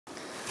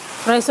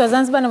Rais wa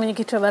Zanzibar na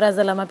mwenyekiti wa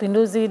Baraza la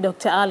Mapinduzi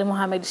Dr.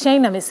 Mohamed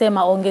Shein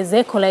amesema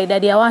ongezeko la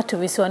idadi ya watu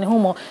visiwani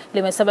humo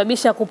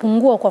limesababisha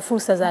kupungua kwa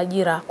fursa za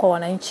ajira kwa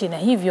wananchi, na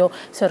hivyo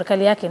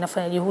serikali yake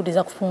inafanya juhudi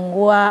za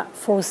kufungua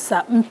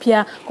fursa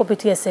mpya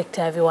kupitia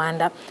sekta ya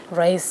viwanda.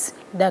 Rais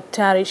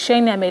Dr.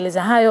 Shein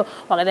ameeleza hayo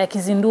wakati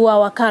akizindua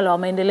Wakala wa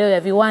Maendeleo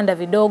ya Viwanda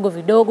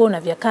Vidogovidogo na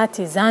vya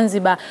Kati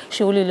Zanzibar,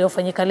 shughuli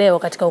iliyofanyika leo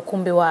katika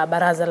ukumbi wa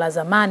Baraza la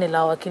Zamani la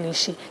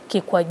Wawakilishi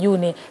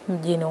Kikwajuni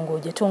mjini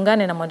Unguja.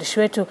 Tuungane na mwandishi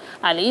wetu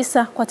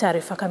Isa kwa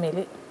taarifa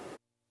kamili.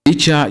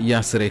 Licha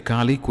ya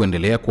serikali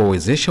kuendelea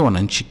kuwawezesha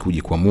wananchi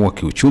kujikwamua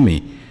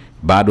kiuchumi,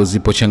 bado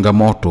zipo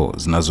changamoto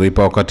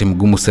zinazoipa wakati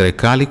mgumu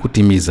serikali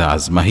kutimiza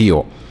azma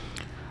hiyo.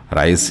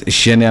 Rais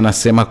Shein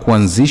anasema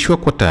kuanzishwa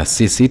kwa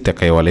taasisi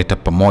itakayowaleta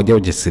pamoja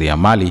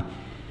wajasiriamali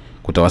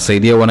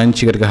kutawasaidia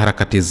wananchi katika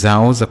harakati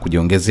zao za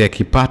kujiongezea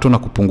kipato na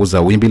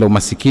kupunguza wimbi la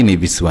umasikini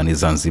visiwani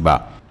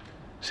Zanzibar.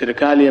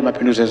 Serikali ya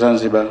Mapinduzi ya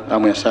Zanzibar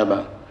awamu ya 7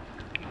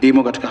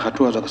 imo katika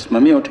hatua za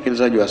kusimamia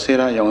utekelezaji wa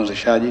sera ya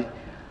uanzishaji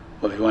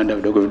wa viwanda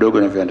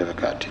vidogo na viwanda vya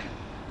kati.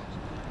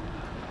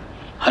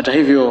 Hata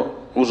hivyo,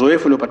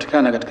 uzoefu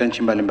uliopatikana katika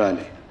nchi mbalimbali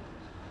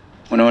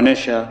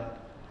unaonesha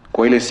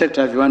kwa ile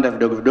sekta ya viwanda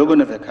vidogo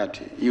na vya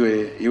kati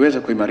iweze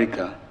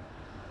kuimarika,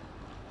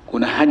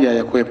 kuna haja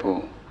ya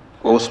kuwepo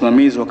kwa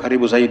usimamizi wa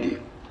karibu zaidi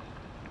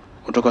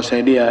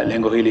utakaosaidia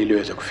lengo hili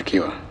liweze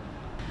kufikiwa.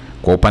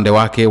 Kwa upande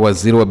wake,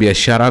 Waziri wa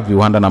Biashara,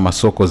 Viwanda na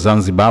Masoko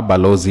Zanzibar,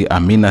 Balozi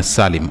Amina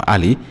Salim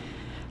Ali,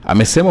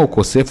 amesema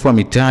ukosefu wa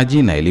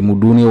mitaji na elimu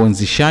duni ya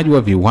uanzishaji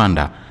wa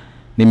viwanda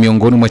ni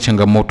miongoni mwa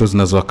changamoto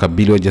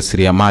zinazowakabili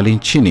wajasiriamali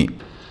nchini.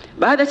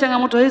 Baadhi ya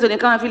changamoto hizo ni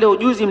kama vile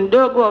ujuzi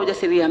mdogo wa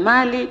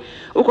ujasiriamali,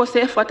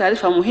 ukosefu wa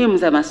taarifa muhimu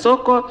za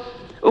masoko,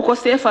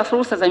 ukosefu wa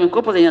fursa za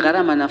mikopo zenye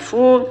gharama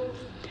nafuu,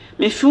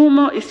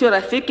 mifumo isiyo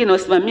rafiki na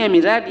usimamia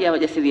miradi ya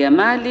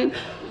wajasiriamali,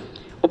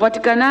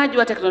 upatikanaji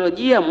wa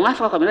teknolojia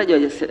mwafaka kwa miradi ya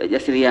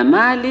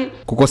wajasiriamali.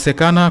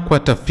 Kukosekana kwa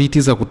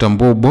tafiti za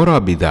kutambua ubora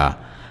wa bidhaa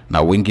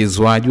na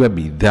uingizwaji wa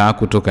bidhaa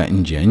kutoka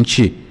nje ya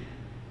nchi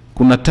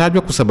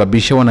kunatajwa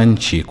kusababisha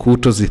wananchi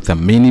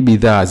kutozithamini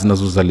bidhaa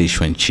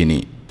zinazozalishwa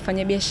nchini.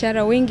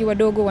 Wafanyabiashara wengi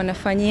wadogo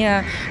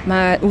wanafanyia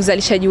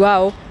uzalishaji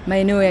wao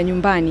maeneo ya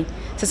nyumbani.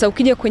 Sasa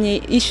ukija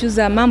kwenye issue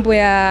za mambo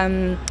ya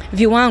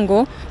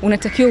viwango,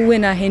 unatakiwa uwe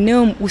na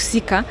eneo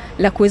husika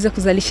la kuweza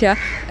kuzalisha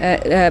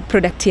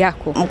product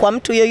yako. Kwa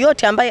mtu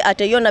yoyote ambaye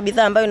ataiona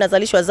bidhaa ambayo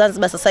inazalishwa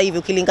Zanzibar sasa hivi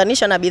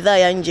ukilinganisha na bidhaa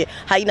ya nje,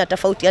 haina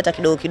tofauti hata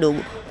kidogo.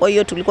 Kwa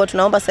hiyo tulikuwa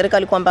tunaomba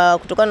serikali kwamba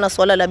kutokana na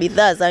swala la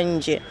bidhaa za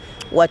nje,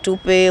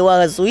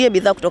 wazuie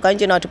bidhaa kutoka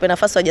nje na watupe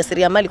nafasi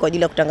wajasiriamali kwa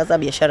ajili ya kutangaza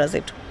biashara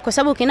zetu. Kwa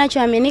sababu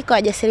kinachoaminika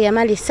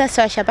wajasiriamali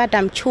sasa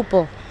washapata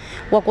mchupo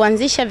wa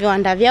kuanzisha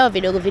viwanda vyao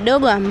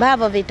vidogo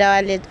ambavyo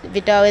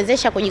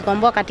vitawawezesha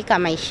kujikomboa katika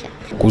maisha.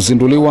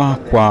 Kuzinduliwa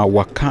kwa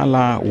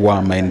Wakala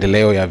wa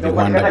Maendeleo ya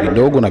Viwanda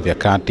Vidogo na vya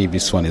Kati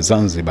visiwani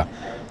Zanzibar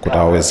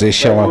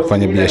kutawawezesha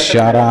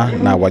wafanyabiashara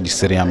na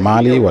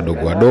wajasiriamali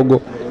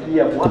wadogo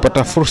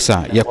kupata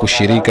fursa ya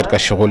kushiriki katika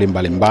shughuli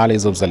mbalimbali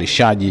za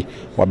uzalishaji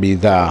wa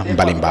bidhaa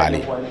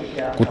mbalimbali.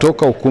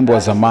 Kutoka ukumbi wa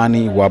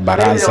zamani wa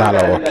Baraza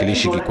la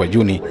Wawakilishi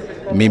Kikwajuni,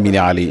 mimi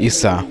ni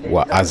Isa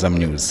wa Azam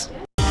News.